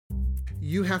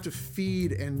you have to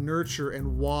feed and nurture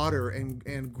and water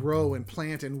and grow and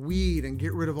plant and weed and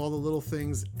get rid of all the little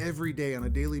things every day on a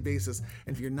daily basis.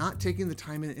 And if you're not taking the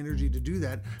time and energy to do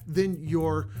that, then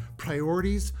your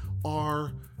priorities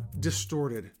are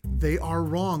distorted. They are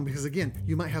wrong because, again,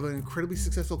 you might have an incredibly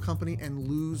successful company and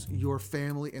lose your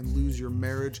family and lose your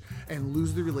marriage and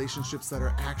lose the relationships that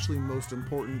are actually most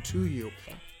important to you.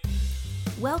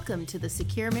 Welcome to the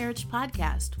Secure Marriage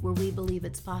Podcast, where we believe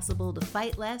it's possible to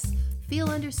fight less, feel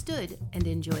understood, and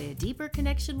enjoy a deeper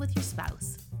connection with your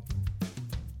spouse.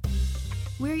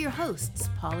 We're your hosts,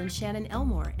 Paul and Shannon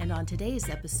Elmore, and on today's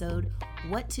episode,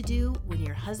 what to do when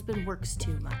your husband works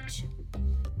too much.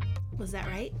 Was that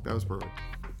right? That was perfect.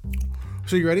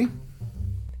 So you ready?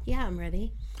 Yeah, I'm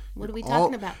ready. What are we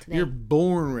talking about today? You're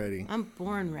born ready. I'm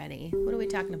born ready. What are we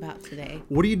talking about today?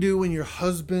 What do you do when your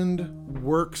husband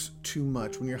works too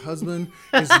much? When your husband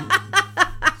is...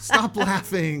 Stop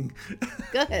laughing.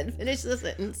 Go ahead. Finish the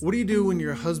sentence. What do you do when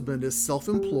your husband is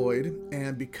self-employed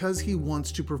and because he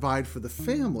wants to provide for the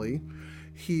family,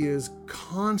 he is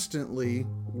constantly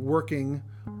working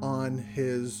on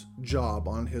his job,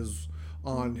 on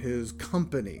his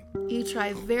company? You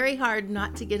try very hard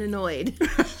not to get annoyed.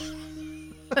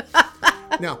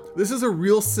 Now, this is a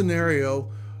real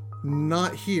scenario,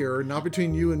 not here, not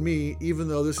between you and me, even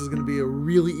though this is going to be a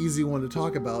really easy one to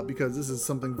talk about because this is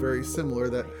something very similar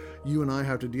that you and I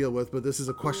have to deal with. But this is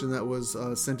a question that was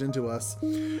sent into us.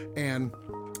 And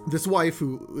this wife,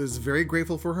 who is very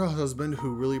grateful for her husband,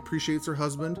 who really appreciates her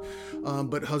husband,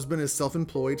 but husband is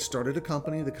self-employed, started a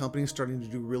company. The company is starting to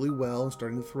do really well and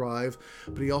starting to thrive.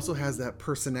 But he also has that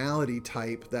personality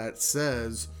type that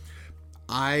says,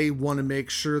 I want to make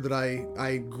sure that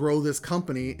I grow this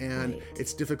company, and right.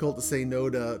 It's difficult to say no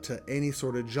to any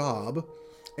sort of job.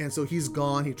 And so he's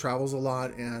gone. He travels a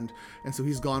lot, and so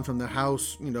he's gone from the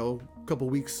house, a couple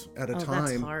weeks at a time.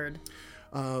 That's hard.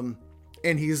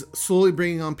 And he's slowly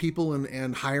bringing on people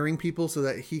and hiring people so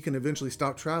that he can eventually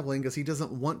stop traveling because he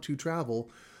doesn't want to travel.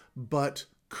 But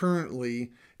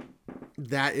currently,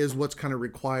 that is what's kind of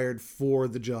required for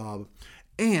the job.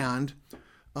 And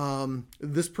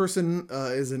this person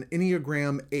is an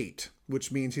Enneagram 8,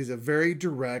 which means he's a very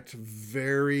direct,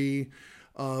 very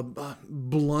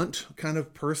blunt kind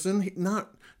of person.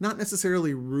 Not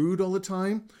necessarily rude all the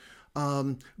time,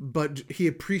 but he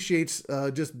appreciates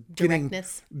just getting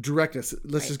directness.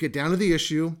 Let's just get down to the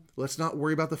issue. Let's not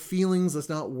worry about the feelings. Let's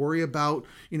not worry about,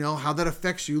 how that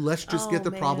affects you. Let's just get the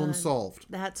problem solved.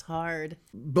 That's hard.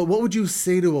 But what would you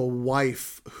say to a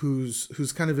wife who's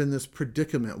kind of in this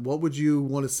predicament? What would you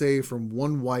want to say from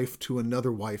one wife to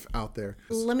another wife out there?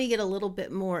 Let me get a little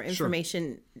bit more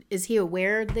information. Sure. Is he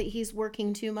aware that he's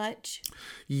working too much?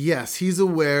 Yes, he's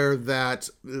aware that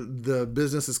the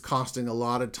business is costing a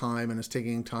lot of time and is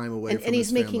taking time away from his family. And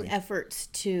he's making efforts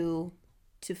to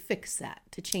fix that,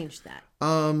 to change that.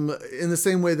 In the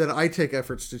same way that I take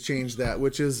efforts to change that,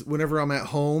 which is whenever I'm at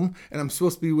home and I'm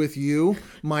supposed to be with you,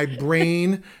 my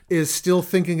brain is still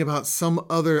thinking about some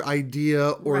other idea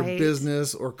or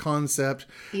business or concept.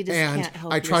 You just can't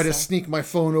help I try yourself. to sneak my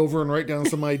phone over and write down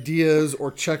some ideas or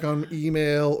check on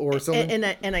email or something.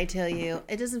 And I tell you,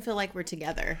 it doesn't feel like we're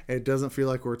together. It doesn't feel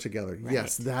like we're together. Right.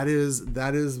 Yes, that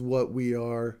is what we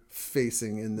are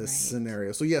facing in this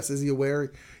scenario. So yes, is he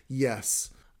aware? Yes.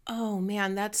 Oh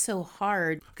man, that's so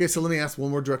hard. Okay, so let me ask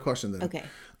one more direct question then. Okay.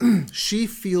 She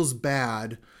feels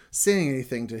bad saying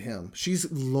anything to him.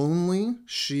 She's lonely.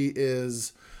 She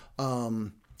is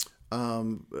little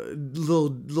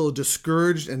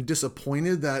discouraged and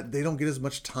disappointed that they don't get as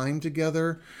much time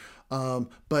together.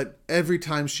 But every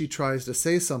time she tries to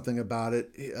say something about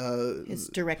it, his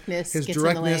directness gets in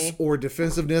the way. Or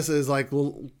defensiveness is like,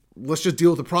 well, let's just deal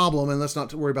with the problem and let's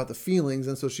not worry about the feelings.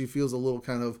 And so she feels a little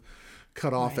kind of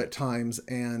cut off at times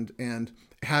and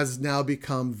has now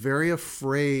become very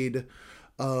afraid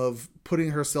of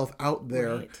putting herself out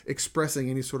there, expressing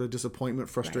any sort of disappointment,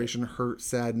 frustration, hurt,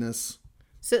 sadness.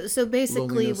 So basically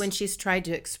loneliness. When she's tried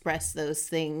to express those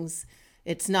things,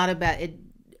 it's not about it.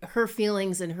 Her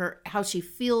feelings and how she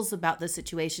feels about the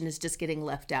situation is just getting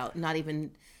left out, not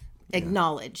even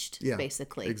acknowledged,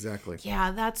 basically. Exactly.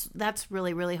 Yeah, that's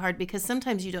really, really hard because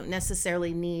sometimes you don't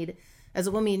necessarily need, as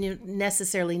a woman, you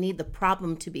necessarily need the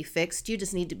problem to be fixed. You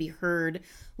just need to be heard,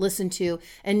 listened to,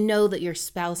 and know that your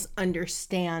spouse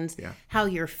understands how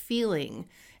you're feeling.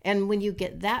 And when you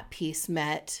get that piece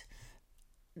met,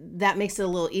 that makes it a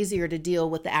little easier to deal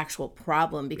with the actual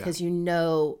problem because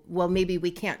well, maybe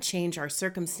we can't change our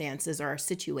circumstances or our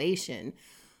situation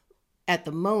at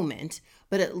the moment,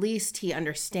 but at least he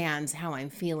understands how I'm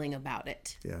feeling about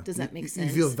it. Yeah. Does that make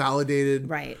sense? You feel validated.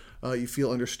 Right. You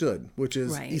feel understood, which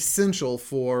is essential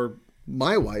for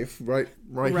my wife right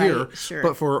Right, here, sure.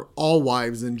 but for all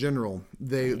wives in general.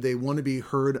 They want to be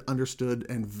heard, understood,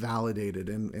 and validated.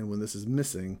 And when this is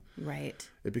missing, Right.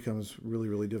 it becomes really,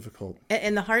 really difficult.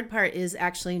 And the hard part is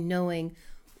actually knowing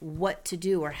what to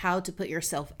do or how to put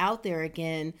yourself out there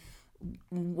again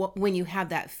when you have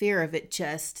that fear of it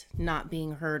just not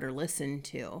being heard or listened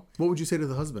to. What would you say to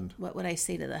the husband? What would I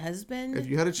say to the husband? If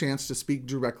you had a chance to speak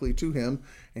directly to him,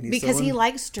 and he's Because he someone,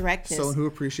 likes directness. someone who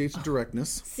appreciates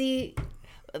directness. See,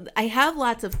 I have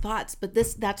lots of thoughts, but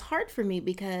that's hard for me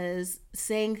because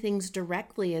saying things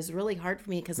directly is really hard for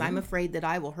me because I'm afraid that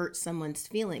I will hurt someone's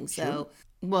feelings. So,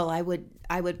 well, I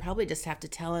would probably just have to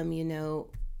tell him,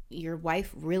 your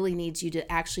wife really needs you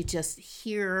to actually just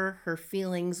hear her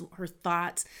feelings, her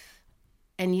thoughts,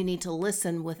 and you need to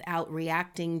listen without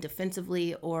reacting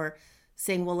defensively or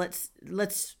saying, well,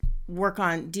 let's work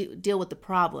on deal with the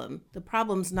problem. The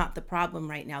problem's not the problem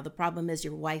right now. The problem is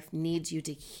your wife needs you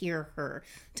to hear her,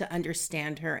 to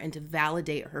understand her, and to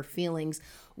validate her feelings.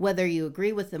 Whether you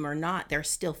agree with them or not, there's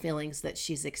still feelings that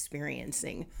she's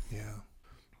experiencing. Yeah.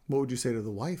 What would you say to the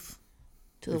wife?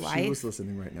 To the if wife, she was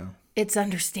listening right now. It's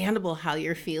understandable how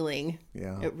you're feeling.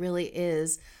 Yeah. It really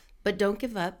is. But don't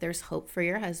give up. There's hope for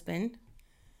your husband.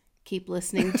 Keep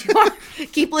listening to our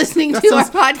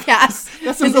podcast.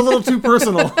 That sounds a little too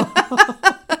personal.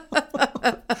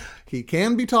 He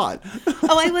can be taught.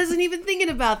 Oh, I wasn't even thinking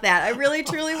about that. I really,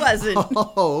 truly wasn't.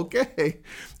 Oh, okay.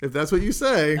 If that's what you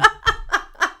say.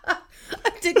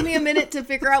 It took me a minute to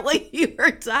figure out what you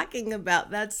were talking about.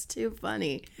 That's too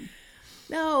funny.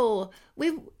 No,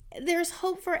 there's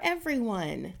hope for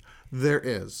everyone. There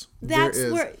is. That's there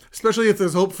is. where- Especially if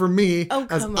there's hope for me, Oh,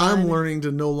 as come I'm on. learning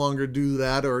to no longer do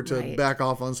that or to Right. back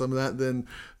off on some of that, then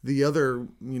the other,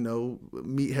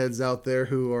 meatheads out there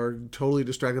who are totally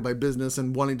distracted by business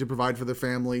and wanting to provide for their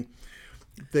family,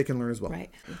 they can learn as well. Right.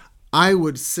 I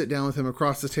would sit down with him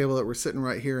across the table that we're sitting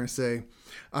right here and say,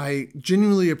 I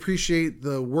genuinely appreciate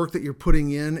the work that you're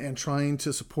putting in and trying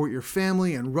to support your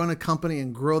family and run a company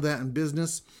and grow that in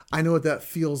business. I know what that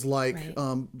feels like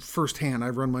firsthand.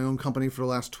 I've run my own company for the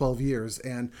last 12 years,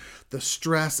 and the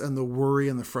stress and the worry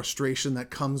and the frustration that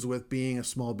comes with being a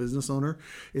small business owner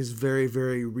is very,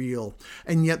 very real.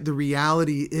 And yet the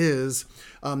reality is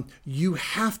you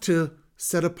have to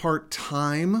set apart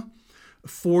time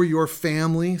for your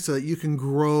family so that you can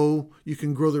grow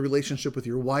the relationship with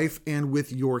your wife and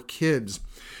with your kids.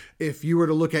 If you were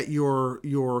to look at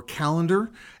your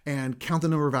calendar and count the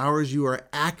number of hours you are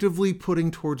actively putting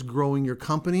towards growing your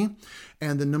company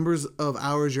and the numbers of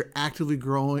hours you're actively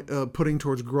putting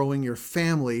towards growing your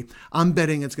family, I'm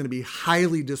betting it's going to be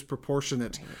highly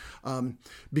disproportionate.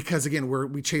 Because again,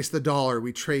 we chase the dollar,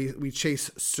 we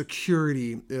chase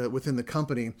security within the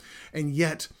company, and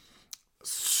yet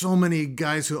so many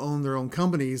guys who own their own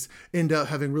companies end up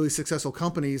having really successful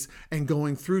companies and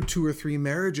going through 2 or 3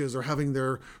 marriages or having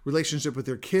their relationship with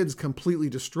their kids completely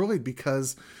destroyed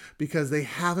because they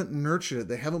haven't nurtured it.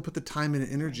 They haven't put the time and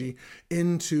energy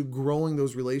into growing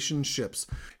those relationships.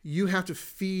 You have to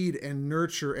feed and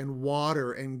nurture and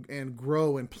water and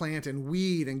grow and plant and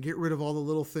weed and get rid of all the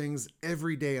little things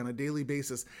every day on a daily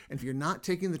basis. And if you're not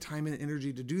taking the time and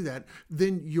energy to do that,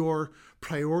 then your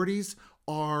priorities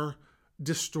are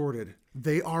distorted.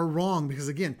 They are wrong because,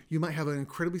 again, you might have an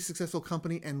incredibly successful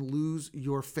company and lose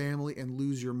your family and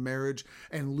lose your marriage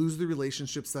and lose the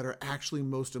relationships that are actually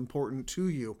most important to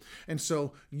you. And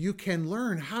so you can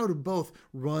learn how to both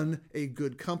run a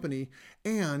good company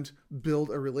and build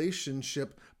a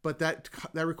relationship, but that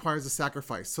requires a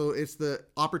sacrifice. So it's the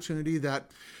opportunity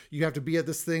that you have to be at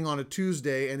this thing on a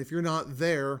Tuesday, and if you're not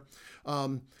there,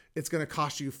 it's going to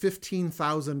cost you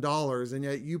 $15,000, and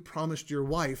yet you promised your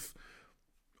wife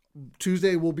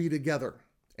Tuesday we'll be together.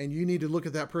 And you need to look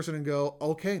at that person and go,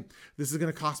 okay, this is going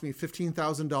to cost me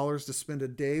 $15,000 to spend a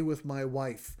day with my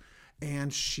wife,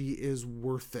 and she is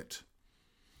worth it.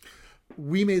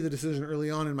 We made the decision early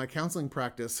on in my counseling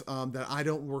practice that I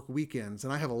don't work weekends.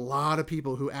 And I have a lot of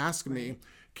people who ask me,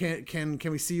 can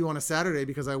we see you on a Saturday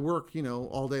because I work,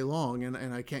 all day long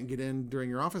and I can't get in during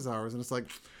your office hours. And it's like,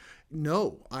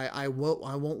 no, I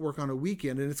won't work on a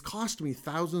weekend. And it's cost me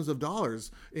thousands of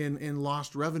dollars in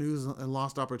lost revenues and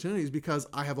lost opportunities because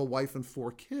I have a wife and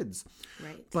 4 kids.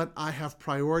 Right. But I have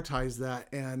prioritized that,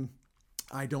 and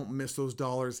I don't miss those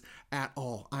dollars at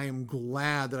all. I am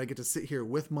glad that I get to sit here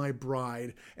with my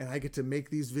bride and I get to make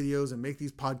these videos and make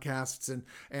these podcasts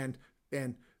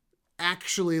and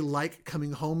actually like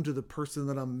coming home to the person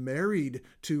that I'm married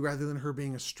to rather than her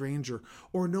being a stranger,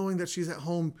 or knowing that she's at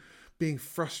home being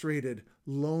frustrated,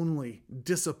 lonely,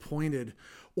 disappointed,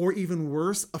 or even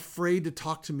worse, afraid to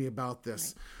talk to me about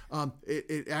this.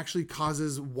 It actually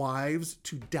causes wives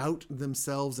to doubt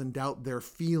themselves and doubt their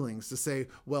feelings, to say,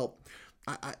 well,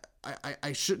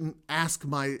 I shouldn't ask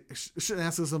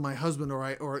this of my husband,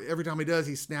 or every time he does,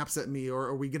 he snaps at me,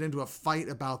 or we get into a fight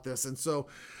about this. And so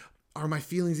are my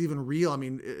feelings even real? I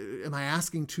mean, am I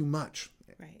asking too much?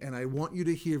 Right. And I want you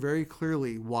to hear very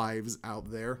clearly, wives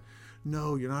out there,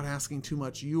 no, you're not asking too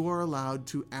much. You are allowed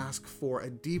to ask for a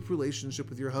deep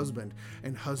relationship with your husband.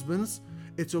 And husbands,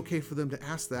 it's okay for them to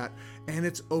ask that, and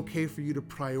it's okay for you to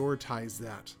prioritize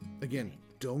that. Again,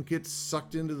 don't get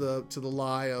sucked into the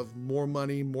lie of more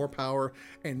money, more power,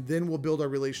 and then we'll build our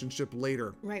relationship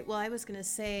later. Right. Well, I was going to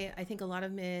say, I think a lot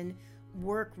of men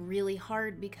work really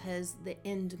hard because the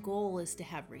end goal is to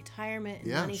have retirement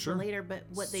and money for later. But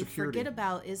what they forget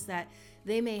about is that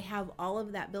they may have all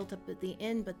of that built up at the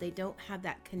end, but they don't have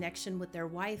that connection with their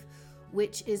wife,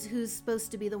 which is who's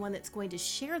supposed to be the one that's going to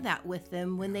share that with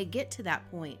them when they get to that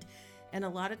point. And a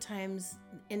lot of times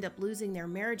end up losing their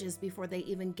marriages before they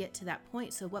even get to that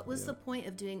point. So what was the point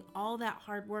of doing all that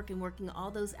hard work and working all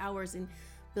those hours and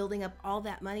building up all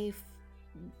that money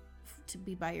to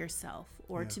be by yourself,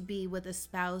 or to be with a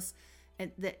spouse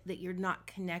and that you're not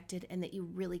connected and that you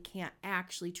really can't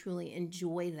actually truly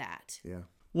enjoy that? Yeah.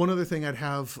 One other thing I'd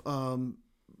have,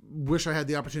 wish I had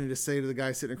the opportunity to say to the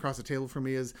guy sitting across the table from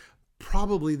me is,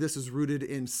 probably this is rooted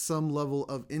in some level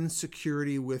of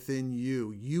insecurity within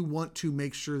you. You want to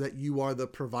make sure that you are the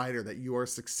provider, that you are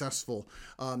successful,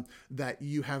 that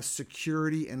you have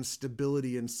security and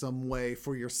stability in some way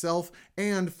for yourself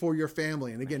and for your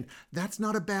family. And again, that's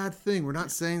not a bad thing. We're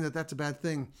not saying that that's a bad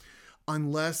thing,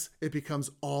 unless it becomes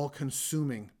all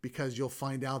consuming, because you'll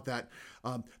find out that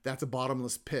that's a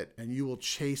bottomless pit, and you will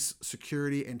chase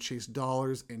security and chase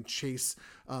dollars and chase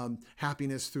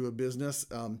happiness through a business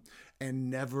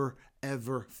and never,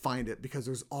 ever find it, because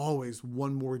there's always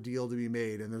one more deal to be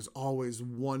made, and there's always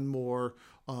one more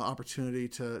opportunity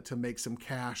to make some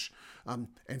cash. And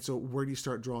so where do you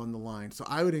start drawing the line? So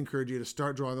I would encourage you to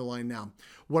start drawing the line now.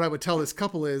 What I would tell this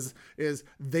couple is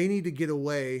they need to get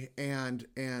away and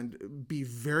be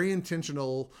very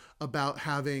intentional about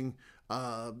having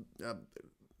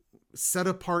set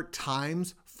apart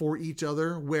times for each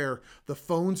other where the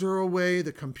phones are away,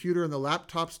 the computer and the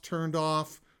laptop's turned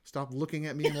off. Stop looking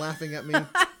at me and laughing at me.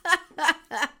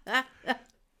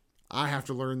 I have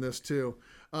to learn this too.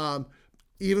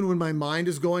 Even when my mind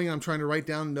is going, I'm trying to write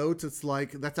down notes. It's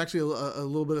like, that's actually a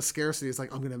little bit of scarcity. It's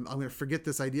like, I'm going to forget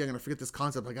this idea. I'm going to forget this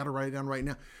concept. I got to write it down right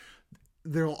now.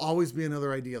 There'll always be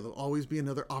another idea. There'll always be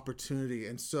another opportunity.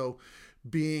 And so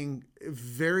being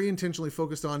very intentionally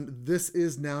focused on, this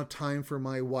is now time for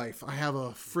my wife. I have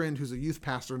a friend who's a youth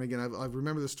pastor. And again, I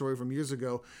remember this story from years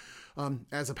ago.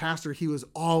 As a pastor, he was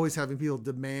always having people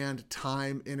demand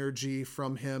time, energy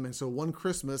from him. And so one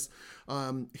Christmas,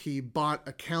 he bought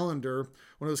a calendar,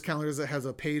 one of those calendars that has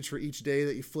a page for each day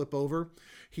that you flip over.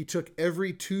 He took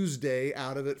every Tuesday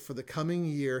out of it for the coming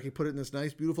year. He put it in this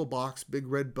nice, beautiful box, big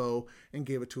red bow, and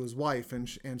gave it to his wife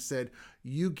and said,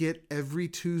 you get every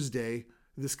Tuesday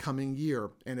this coming year.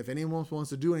 And if anyone wants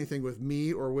to do anything with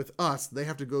me or with us, they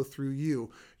have to go through you.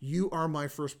 You are my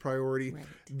first priority. Right.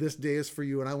 This day is for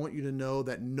you. And I want you to know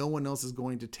that no one else is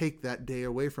going to take that day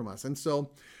away from us. And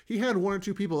so he had one or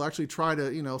two people actually try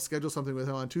to, schedule something with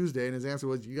him on Tuesday. And his answer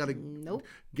was, you got to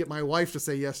get my wife to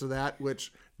say yes to that,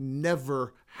 which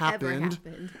never happened.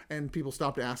 And people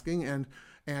stopped asking.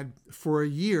 And for a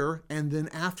year, and then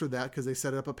after that, because they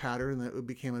set up a pattern that it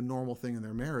became a normal thing in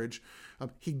their marriage,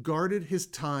 he guarded his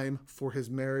time for his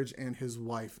marriage and his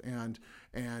wife, and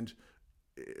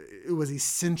it was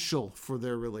essential for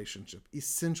their relationship.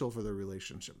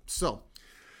 So,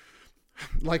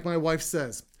 like my wife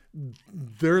says,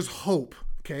 there's hope.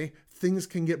 Okay, things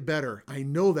can get better. I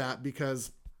know that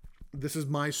because this is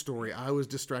my story. I was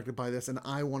distracted by this, and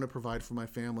I want to provide for my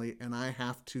family, and I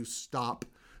have to stop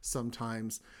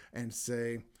sometimes and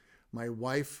say, my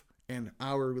wife and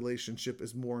our relationship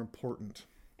is more important.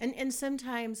 And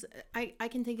sometimes I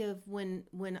can think of when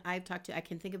I've talked to, I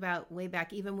can think about way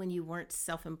back, even when you weren't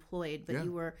self-employed, but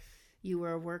you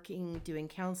were working, doing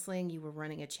counseling, you were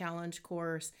running a challenge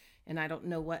course, and I don't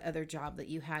know what other job that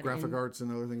you had. Graphic arts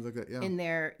and other things like that, yeah. In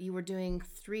there, you were doing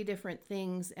 3 different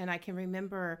things, and I can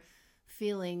remember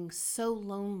feeling so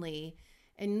lonely.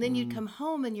 And then you'd come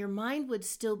home and your mind would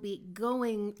still be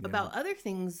going about other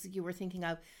things you were thinking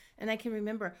of. And I can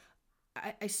remember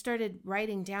I started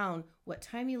writing down what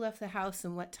time you left the house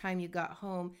and what time you got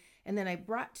home. And then I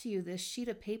brought to you this sheet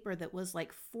of paper that was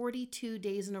like 42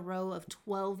 days in a row of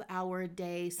 12-hour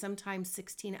day, sometimes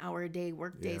 16-hour day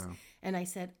work days. Yeah. And I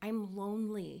said, I'm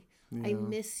lonely. I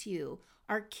miss you.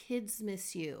 Our kids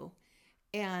miss you.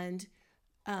 And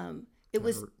it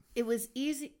was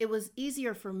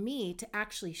easier for me to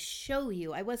actually show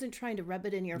you. I wasn't trying to rub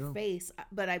it in your face,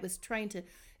 but it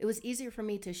was easier for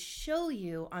me to show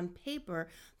you on paper.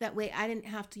 That way I didn't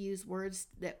have to use words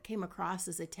that came across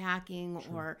as attacking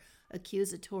or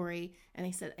accusatory. And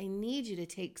I said, I need you to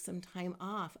take some time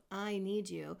off. I need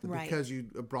you. Because you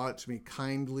brought it to me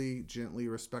kindly, gently,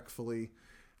 respectfully.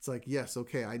 It's like, yes,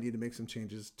 okay, I need to make some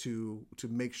changes to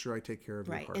make sure I take care of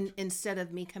your heart. And instead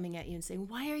of me coming at you and saying,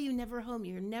 why are you never home?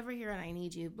 You're never here and I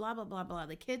need you, blah, blah, blah, blah.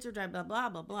 The kids are driving, blah, blah,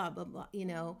 blah, blah, blah, blah, you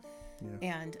know. Yeah.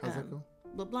 And how's that go?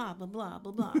 blah, blah, blah, blah,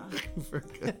 blah, blah. Very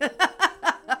good.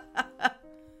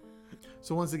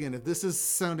 So once again, if this is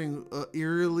sounding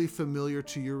eerily familiar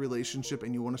to your relationship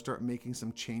and you want to start making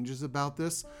some changes about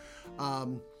this,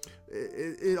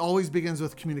 it always begins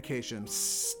with communication.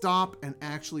 Stop and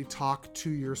actually talk to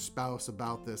your spouse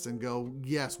about this and go,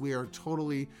 yes, we are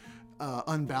totally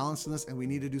unbalanced in this and we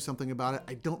need to do something about it.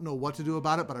 I don't know what to do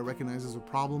about it, but I recognize there's a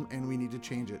problem and we need to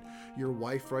change it. Your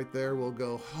wife right there will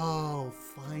go, oh,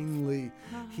 finally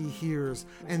he hears.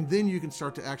 And then you can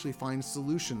start to actually find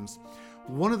solutions.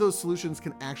 One of those solutions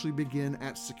can actually begin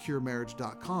at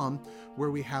securemarriage.com, where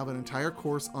we have an entire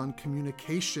course on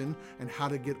communication and how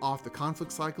to get off the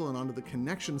conflict cycle and onto the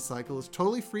connection cycle. It's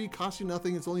totally free, costs you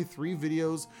nothing. It's only 3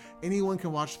 videos. Anyone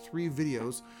can watch 3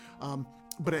 videos.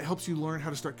 But it helps you learn how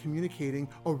to start communicating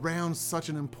around such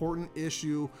an important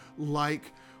issue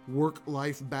like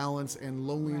work-life balance and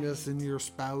loneliness in your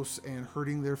spouse and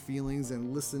hurting their feelings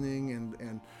and listening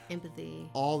and empathy.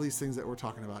 All these things that we're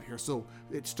talking about here. So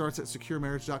it starts at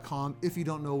securemarriage.com. If you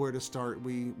don't know where to start,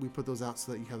 we put those out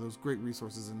so that you have those great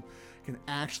resources and can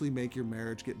actually make your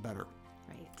marriage get better.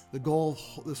 Right. The goal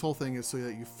of this whole thing is so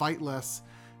that you fight less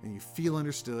and you feel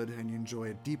understood and you enjoy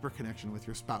a deeper connection with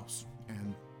your spouse.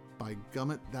 And by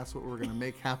gummit, that's what we're going to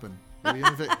make happen, even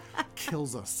if it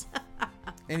kills us.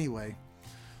 Anyway,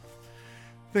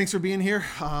 thanks for being here.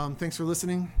 Thanks for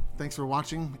listening. Thanks for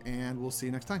watching, and we'll see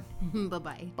you next time.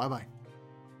 Bye-bye. Bye-bye.